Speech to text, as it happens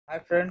Hi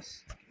friends,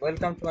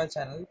 welcome to my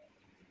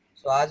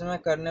channel. आज मैं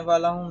करने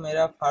वाला हूँ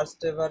मेरा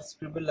फर्स्ट एवर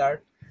स्क्रिबल आर्ट।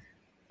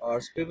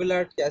 और स्क्रिबल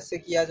आर्ट कैसे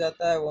किया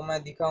जाता है वो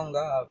मैं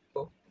दिखाऊंगा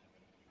आपको।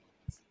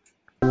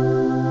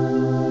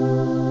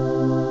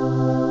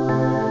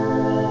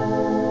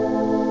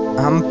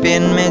 हम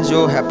पेन में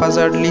जो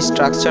हैप्पैज़ार्डली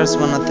स्ट्रक्चर्स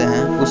बनाते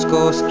हैं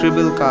उसको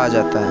स्क्रिबल कहा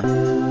जाता है,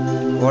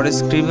 और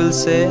स्क्रिबल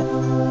से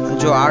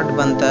जो आर्ट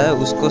बनता है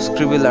उसको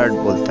स्क्रिबल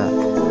आर्ट बोलता है।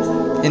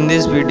 In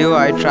this video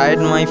I tried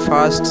my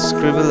first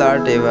scribble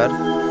art ever.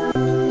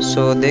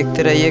 सो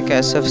देखते रहिए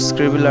कैसा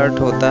स्क्रिबल आर्ट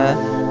होता है।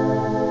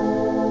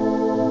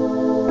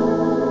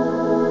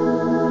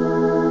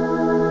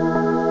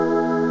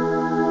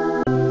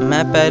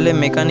 मैं पहले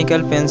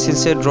मैकेनिकल पेंसिल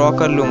से ड्रॉ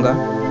कर लूँगा,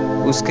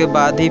 उसके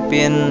बाद ही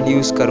पेन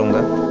यूज़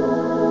करूँगा।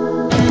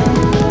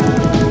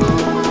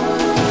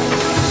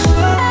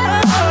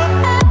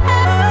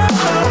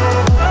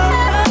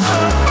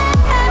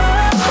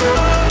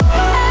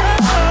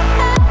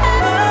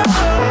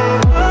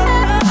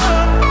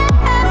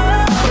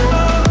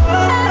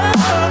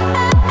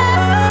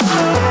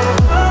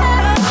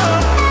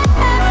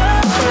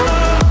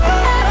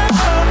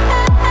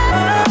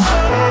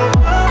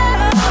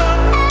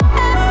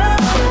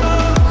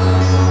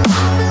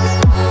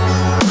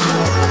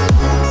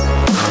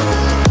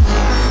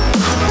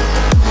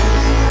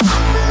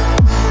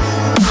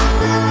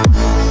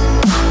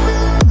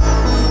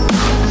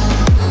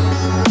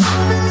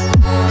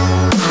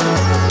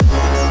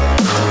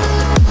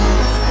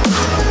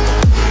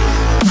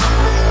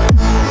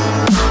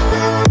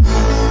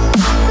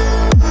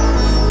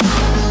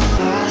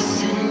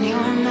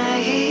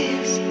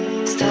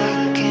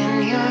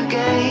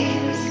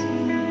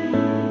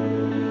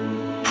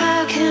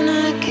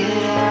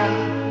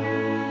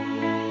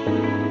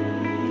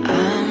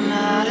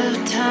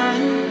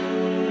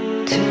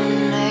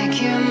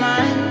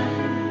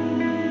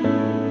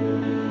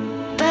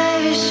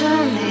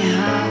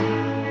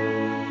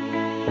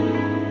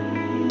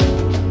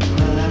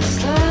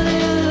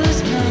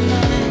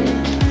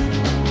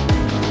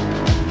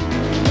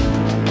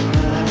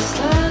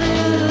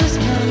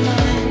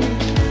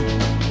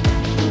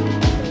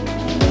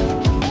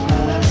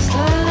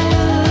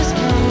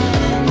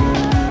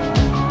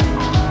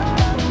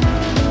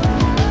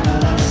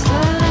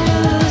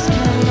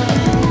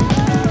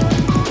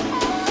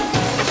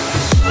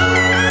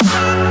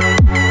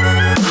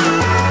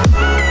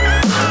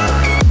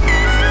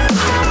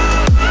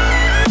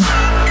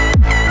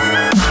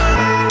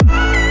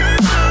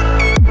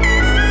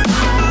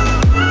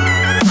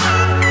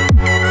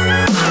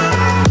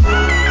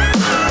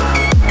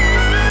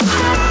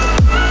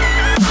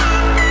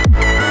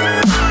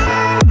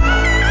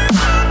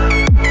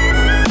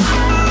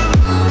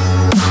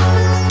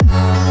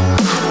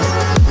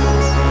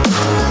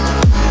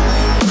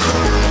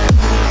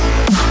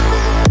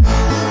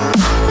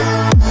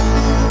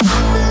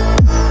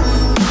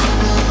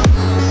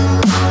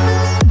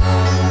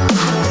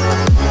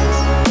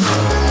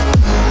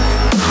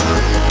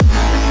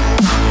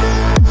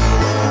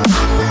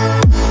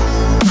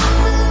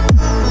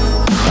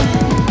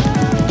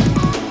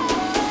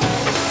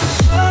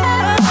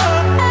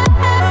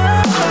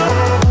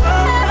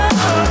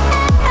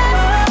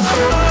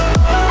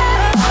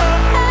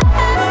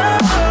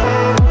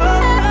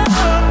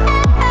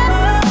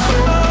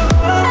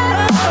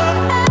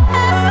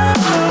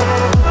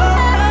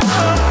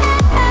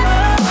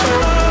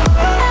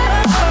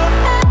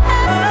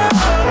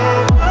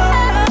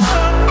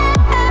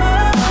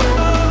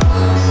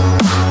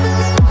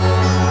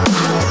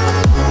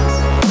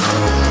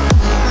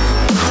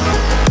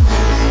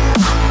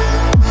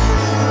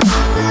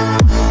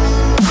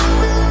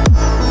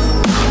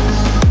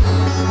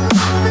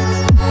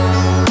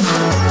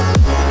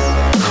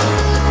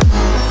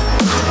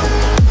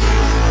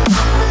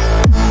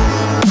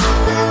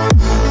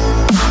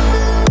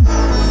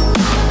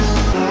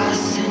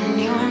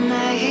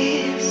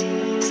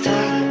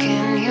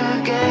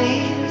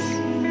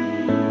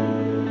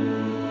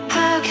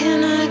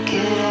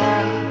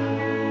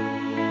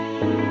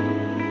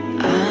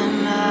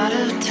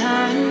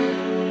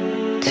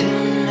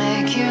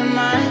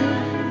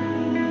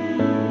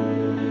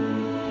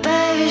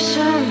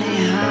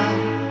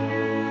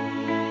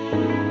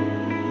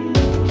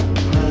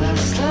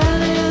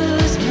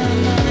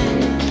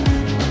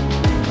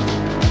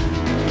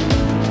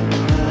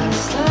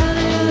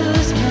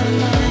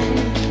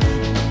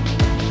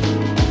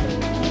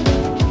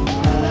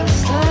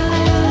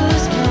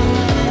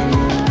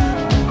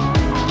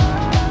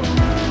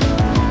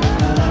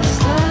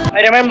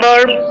 I remember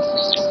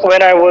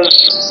when I was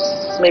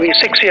maybe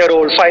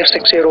 6-year-old,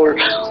 5-6-year-old,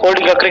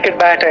 holding a cricket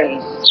bat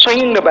and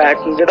swinging the bat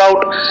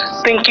without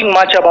thinking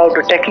much about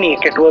the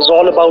technique. It was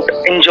all about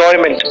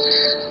enjoyment.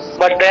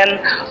 But then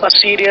a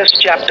serious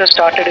chapter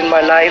started in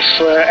my life.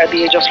 At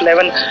the age of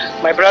 11,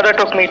 my brother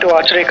took me to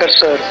Achrekar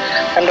sir,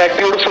 and that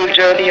beautiful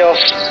journey of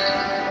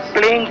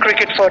playing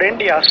cricket for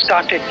India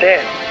started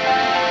there.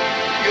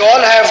 You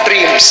all have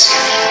dreams.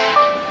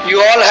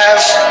 You all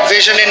have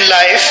vision in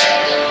life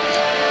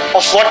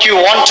of what you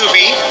want to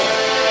be.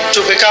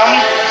 to become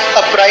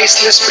a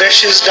priceless,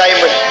 precious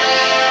diamond.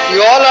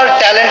 You all are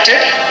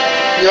talented.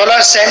 You all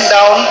are sent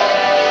down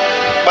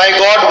by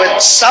God with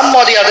some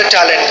or the other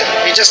talent.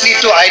 We just need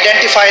to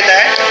identify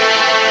that.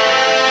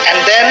 And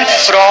then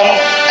from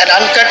an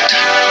uncut,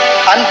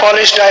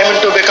 unpolished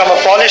diamond to become a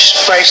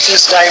polished,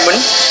 priceless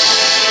diamond,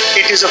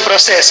 it is a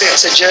process,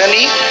 it's a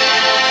journey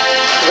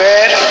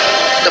where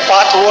the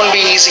path won't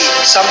be easy.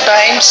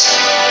 Sometimes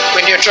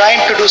when you're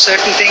trying to do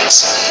certain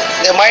things,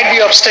 there might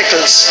be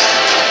obstacles.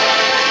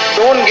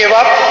 Don't give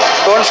up,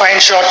 don't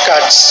find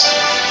shortcuts.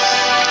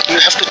 You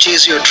have to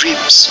chase your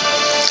dreams.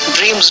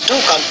 Dreams do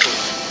come true.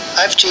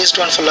 I've chased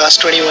one for the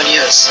last 21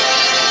 years.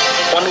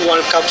 Won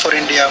World Cup for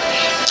India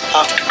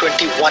after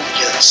 21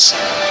 years.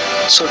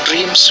 So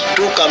dreams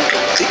do come true.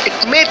 It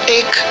may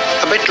take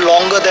a bit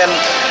longer than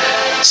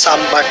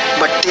some, but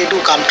they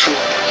do come true.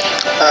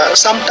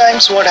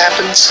 Sometimes what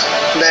happens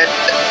that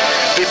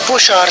we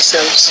push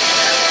ourselves,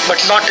 but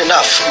not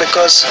enough,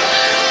 because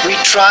we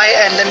try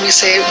and then we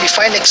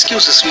find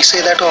excuses. We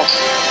say that, oh,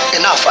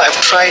 enough, I've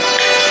tried,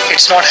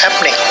 it's not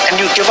happening, and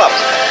you give up.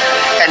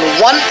 And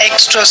one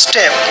extra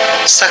step,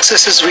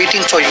 success is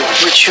waiting for you,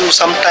 which you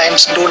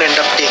sometimes don't end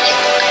up taking.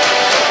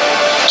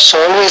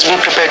 So always be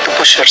prepared to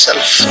push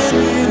yourself.